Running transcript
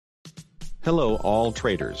Hello all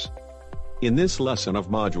traders. In this lesson of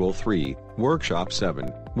Module 3, Workshop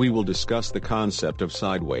 7, we will discuss the concept of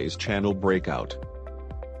sideways channel breakout.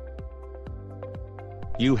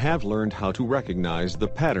 You have learned how to recognize the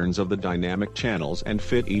patterns of the dynamic channels and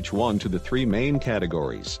fit each one to the three main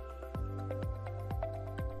categories.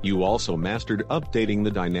 You also mastered updating the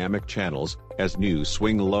dynamic channels as new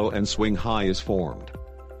swing low and swing high is formed.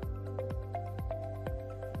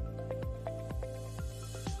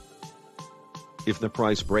 If the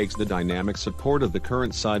price breaks the dynamic support of the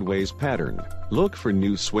current sideways pattern, look for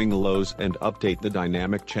new swing lows and update the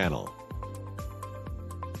dynamic channel.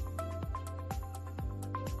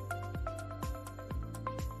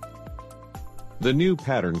 The new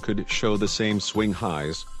pattern could show the same swing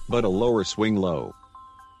highs, but a lower swing low,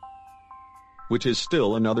 which is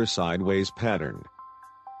still another sideways pattern.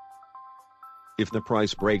 If the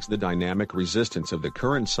price breaks the dynamic resistance of the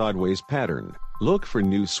current sideways pattern, look for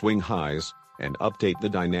new swing highs, and update the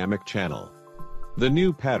dynamic channel. The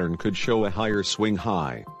new pattern could show a higher swing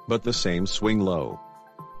high, but the same swing low,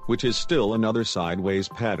 which is still another sideways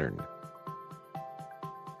pattern.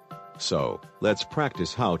 So, let's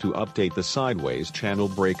practice how to update the sideways channel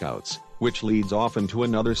breakouts, which leads often to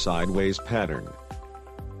another sideways pattern.